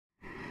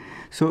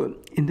So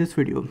in this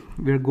video,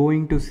 we're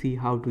going to see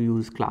how to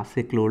use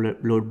classic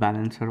load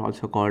balancer,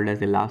 also called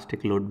as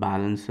elastic load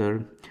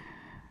balancer,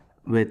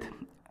 with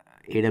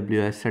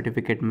AWS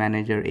certificate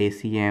manager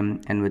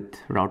ACM and with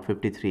Route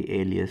 53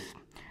 alias.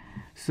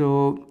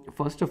 So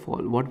first of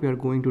all, what we are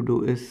going to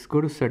do is go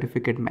to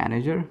certificate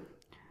manager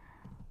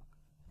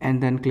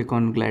and then click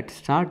on get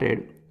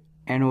started.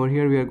 And over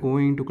here, we are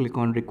going to click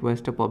on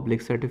request a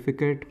public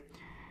certificate,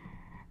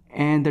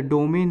 and the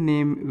domain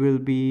name will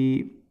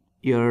be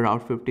your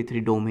Route 53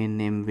 domain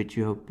name which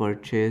you have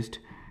purchased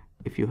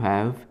if you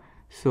have.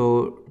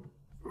 So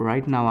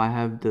right now I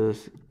have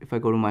this. If I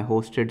go to my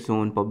hosted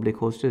zone, public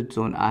hosted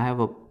zone, I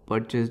have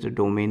purchased a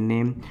domain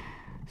name,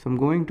 so I'm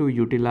going to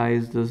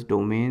utilize this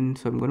domain.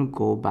 So I'm going to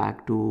go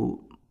back to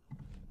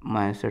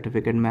my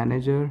certificate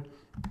manager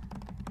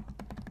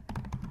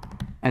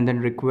and then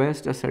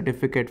request a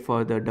certificate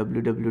for the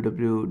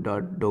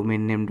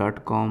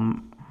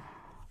www.domainname.com,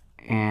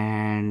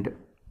 and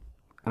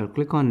I'll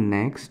click on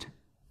next.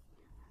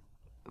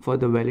 For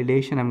the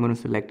validation, I'm going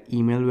to select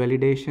email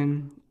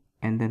validation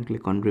and then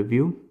click on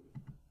review.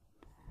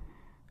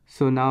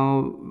 So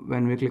now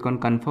when we click on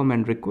confirm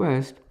and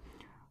request,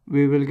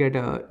 we will get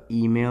an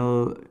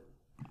email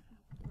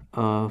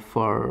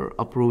for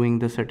approving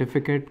the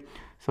certificate.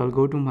 So I'll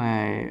go to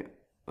my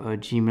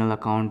Gmail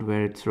account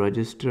where it's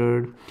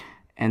registered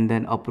and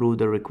then approve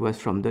the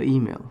request from the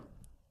email.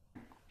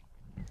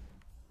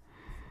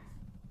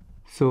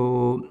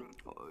 So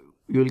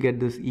you'll get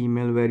this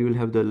email where you'll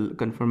have the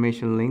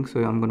confirmation link.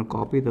 So I'm going to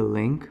copy the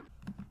link,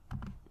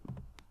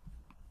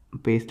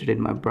 paste it in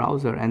my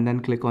browser, and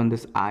then click on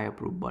this I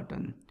approve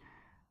button.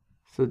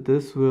 So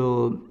this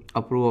will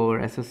approve our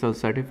SSL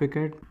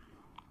certificate.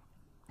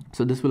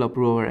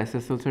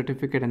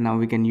 And now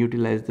we can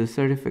utilize this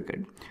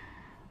certificate.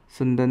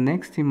 So the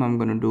next thing I'm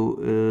going to do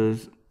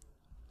is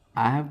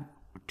I have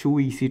two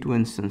EC2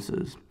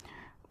 instances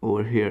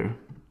over here.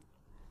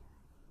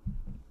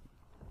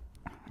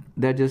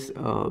 They're just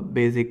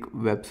basic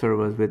web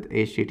servers with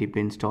HTTP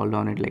installed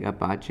on it, like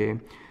Apache.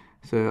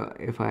 So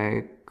if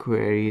I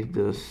query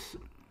this,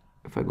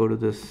 if I go to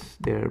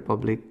their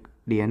public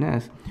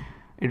DNS,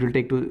 it will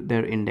take to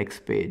their index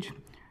page.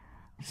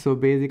 So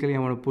basically I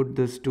want to put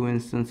these two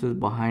instances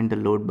behind the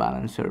load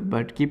balancer,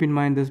 but keep in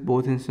mind this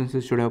both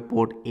instances should have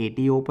port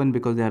 80 open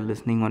because they are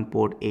listening on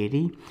port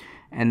 80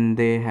 and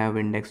they have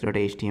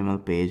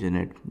index.html page in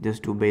it,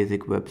 just two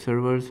basic web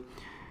servers.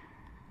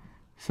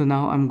 So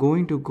now I'm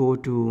going to go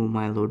to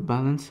my load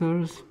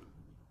balancers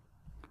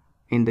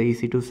in the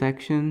EC2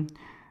 section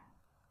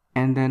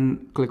and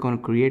then click on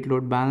create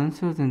load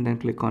balancers and then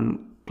click on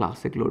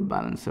classic load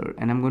balancer,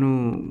 and I'm going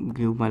to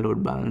give my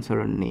load balancer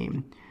a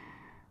name.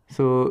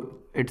 So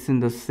it's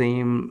in the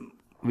same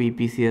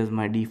VPC as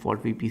my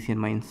default VPC and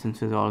my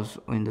instance is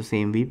also in the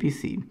same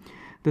VPC.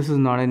 This is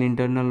not an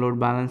internal load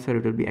balancer,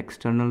 it will be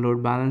external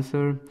load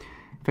balancer.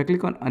 If I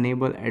click on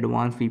enable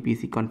advanced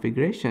VPC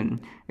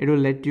configuration, it will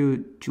let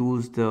you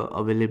choose the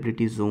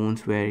availability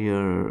zones where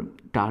your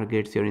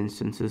targets, your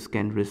instances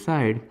can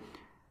reside,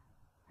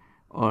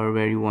 or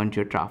where you want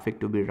your traffic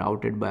to be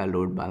routed by a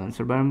load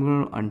balancer, but I'm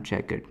going to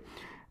uncheck it.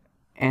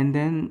 And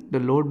then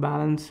the load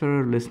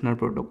balancer listener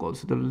protocol.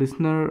 So the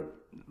listener,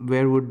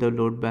 where would the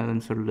load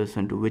balancer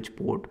listen to, which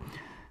port?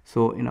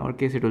 So in our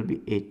case, it will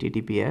be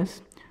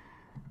HTTPS.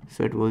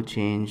 So it will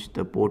change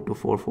the port to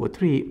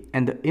 443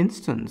 and the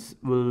instance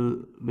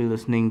will be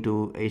listening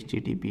to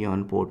HTTP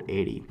on port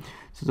 80.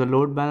 So the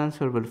load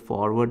balancer will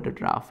forward the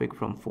traffic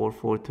from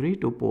 443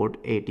 to port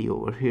 80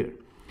 over here.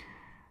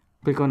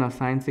 Click on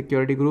assign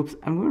security groups.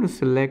 I'm going to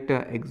select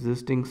an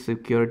existing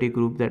security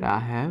group that I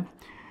have.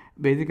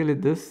 Basically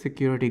this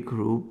security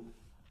group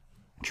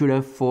should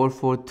have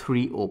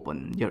 443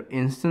 open. Your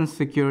instance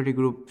security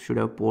group should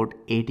have port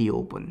 80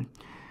 open.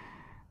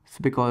 It's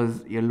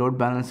because your load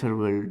balancer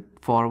will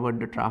forward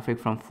the traffic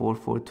from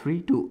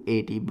 443 to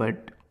 80,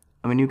 but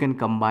I mean you can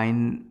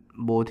combine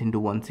both into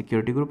one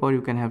security group or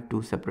you can have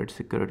two separate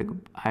security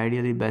groups.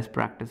 Ideally best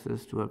practice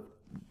is to have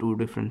two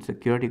different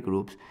security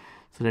groups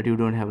so that you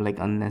don't have like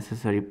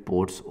unnecessary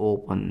ports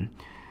open.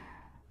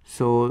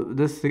 So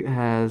this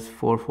has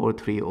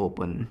 443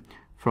 open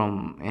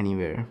from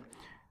anywhere.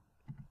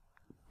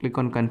 Click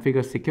on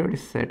configure security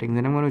settings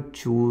and I'm going to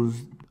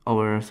choose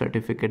our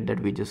certificate that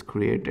we just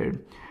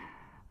created.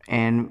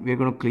 And we're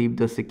going to keep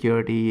the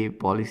security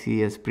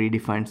policy as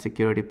predefined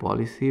security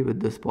policy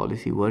with this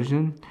policy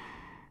version.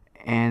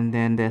 And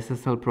then the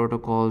SSL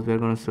protocols, we're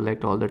going to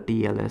select all the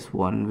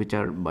TLS1 which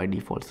are by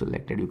default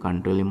selected. You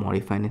can't really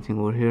modify anything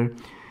over here.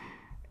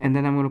 And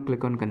then I'm going to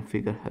click on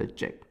configure health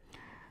check.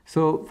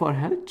 So for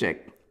health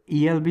check,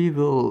 ELB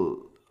will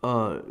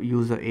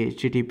use a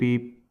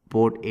HTTP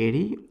port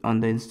 80 on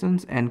the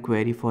instance and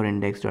query for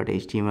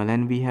index.html,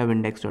 and we have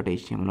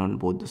index.html on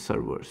both the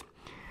servers.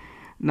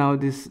 Now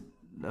this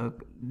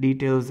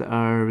details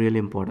are really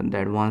important,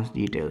 the advanced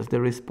details. The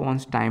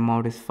response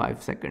timeout is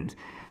 5 seconds.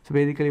 So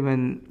basically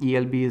when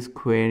ELB is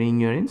querying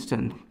your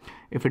instance,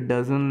 if it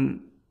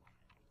doesn't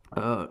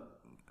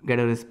get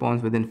a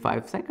response within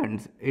 5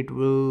 seconds, it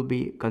will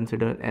be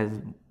considered as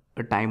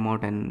a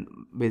timeout and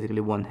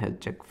basically one health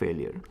check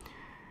failure.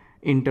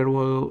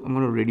 Interval, I'm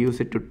going to reduce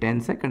it to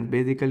 10 seconds.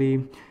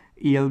 Basically,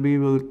 ELB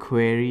will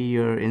query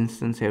your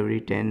instance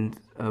every 10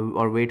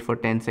 or wait for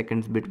 10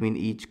 seconds between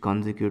each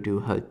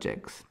consecutive health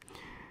checks.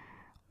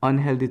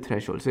 Unhealthy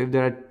threshold. So if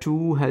there are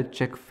two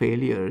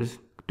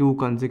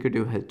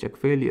consecutive health check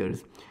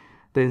failures,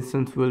 the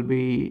instance will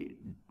be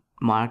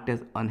marked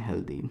as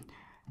unhealthy.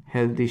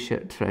 Healthy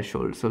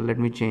threshold. So let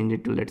me change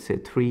it to, let's say,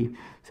 3.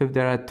 So if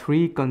there are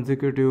 3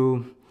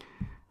 consecutive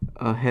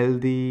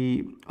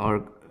healthy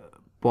or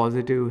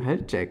positive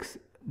health checks,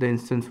 the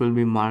instance will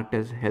be marked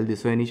as healthy.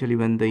 So initially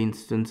when the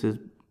instance is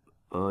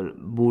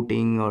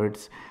booting or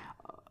it's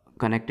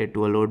connected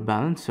to a load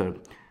balancer,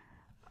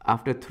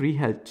 after 3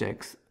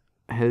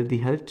 healthy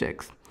health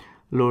checks,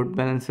 load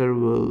balancer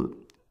will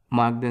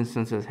mark the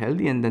instance as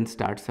healthy and then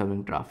start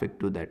serving traffic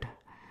to that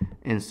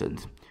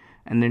instance.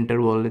 And the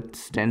interval,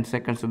 it's 10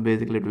 seconds, so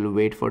basically it will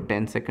wait for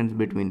 10 seconds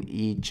between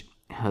each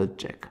health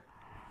check.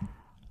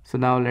 So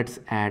now let's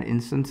add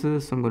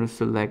instances. So I'm going to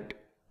select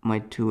my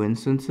 2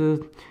 instances,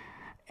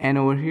 and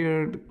over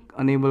here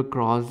enable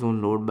cross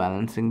zone load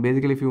balancing.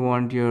 Basically, if you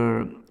want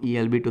your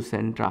ELB to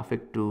send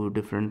traffic to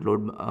different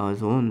load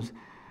zones,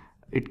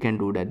 it can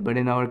do that. But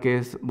in our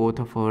case, both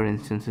of our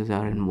instances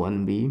are in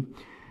 1B,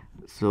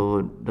 so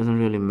it doesn't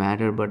really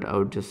matter, but I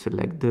would just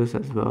select this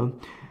as well.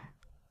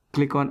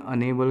 Click on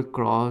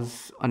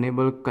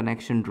enable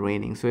connection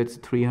draining. So it's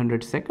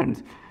 300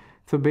 seconds.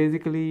 So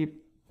basically,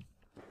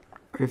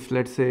 if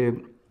let's say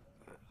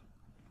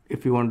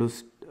if you want to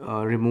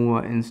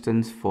remove an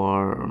instance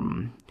for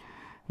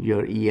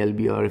your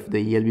ELB, or if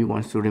the ELB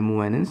wants to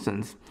remove an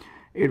instance,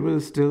 it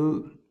will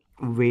still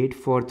wait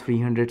for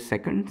 300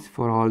 seconds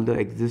for all the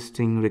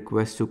existing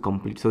requests to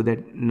complete, so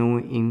that no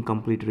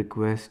incomplete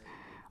requests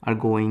are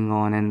going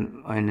on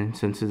and an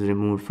instance is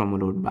removed from a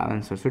load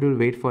balancer. So it will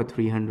wait for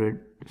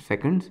 300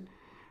 seconds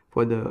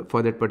for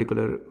that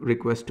particular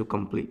request to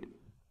complete.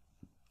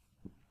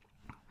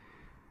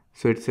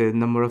 So it's a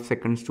number of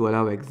seconds to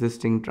allow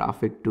existing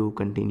traffic to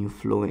continue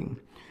flowing.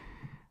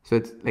 So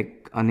it's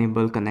like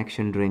enable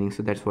connection draining.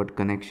 So that's what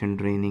connection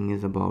draining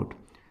is about.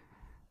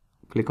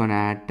 Click on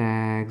add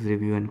tags,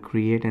 review and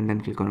create, and then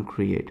click on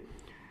create.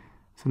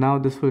 So now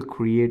this will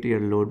create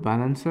your load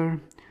balancer.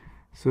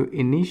 So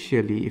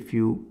initially, if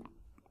you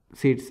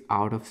see, it's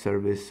out of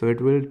service, so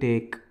it will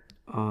take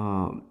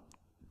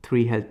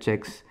 3 health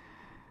checks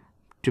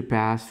to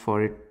pass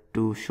for it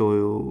to show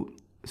you,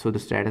 so the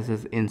status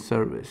is in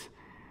service.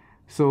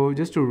 So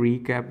just to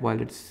recap,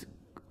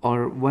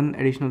 one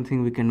additional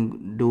thing we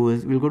can do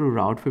is we'll go to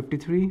Route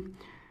 53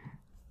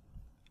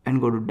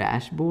 and go to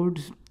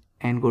dashboards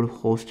and go to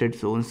hosted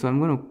zones. So I'm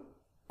going to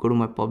go to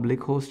my public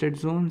hosted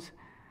zones,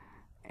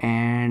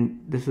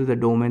 and this is the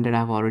domain that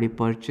I've already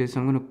purchased.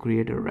 So I'm going to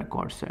create a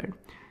record set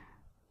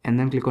and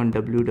then click on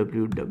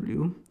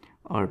www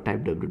or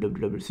type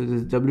www. So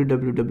this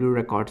www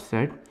record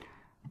set,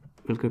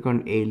 we'll click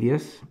on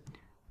alias,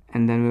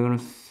 and then we're going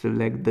to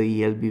select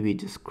the ELB we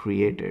just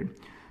created.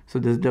 So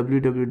this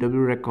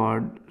www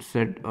record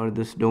set, or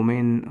this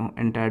domain,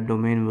 entire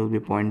domain will be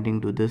pointing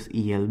to this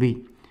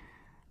ELB,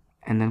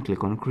 and then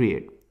click on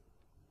create.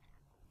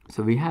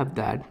 So we have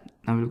that.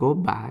 Now we'll go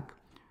back,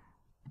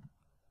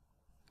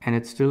 and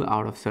it's still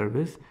out of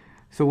service.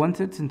 So once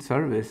it's in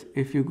service,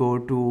 if you go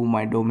to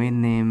my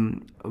domain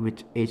name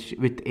with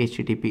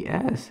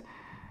HTTPS,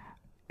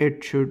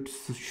 it should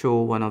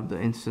show one of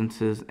the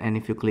instances, and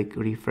if you click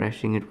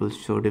refreshing, it will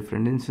show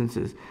different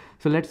instances.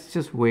 So let's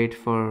just wait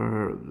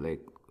for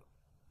like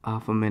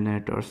half a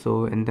minute or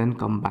so, and then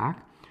come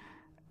back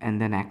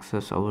and then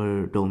access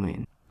our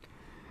domain.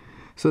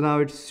 So now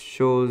it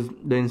shows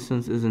the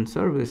instance is in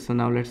service. So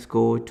now let's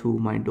go to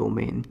my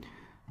domain.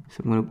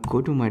 So I'm going to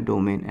go to my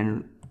domain,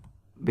 and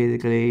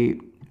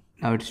basically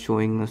now it's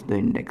showing us the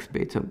index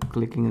page. So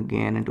clicking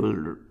again, it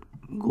will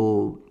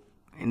go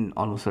in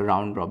almost a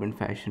round robin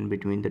fashion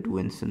between the 2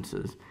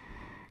 instances.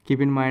 Keep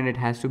in mind it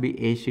has to be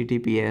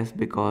HTTPS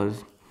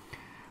because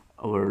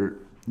our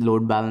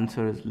load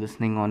balancer is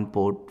listening on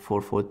port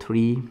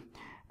 443,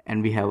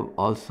 and we have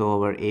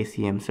also our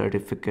ACM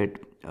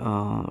certificate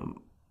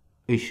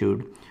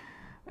issued,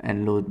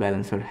 and load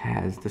balancer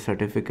has the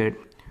certificate.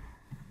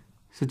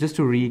 So just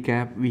to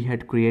recap, we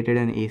had created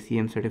an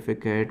ACM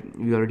certificate,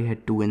 we already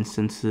had 2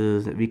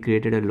 instances, we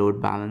created a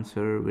load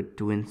balancer with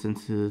 2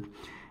 instances,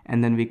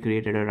 and then we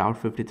created a Route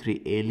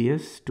 53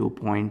 alias to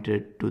point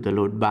it to the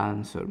load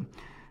balancer.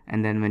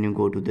 And then when you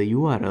go to the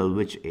URL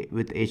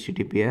with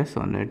HTTPS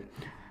on it,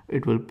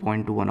 it will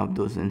point to one of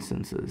those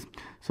instances.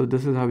 So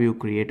this is how you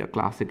create a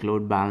classic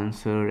load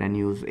balancer and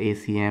use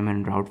ACM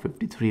and Route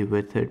 53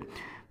 with it.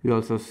 We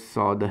also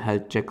saw the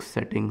health check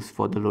settings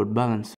for the load balancer.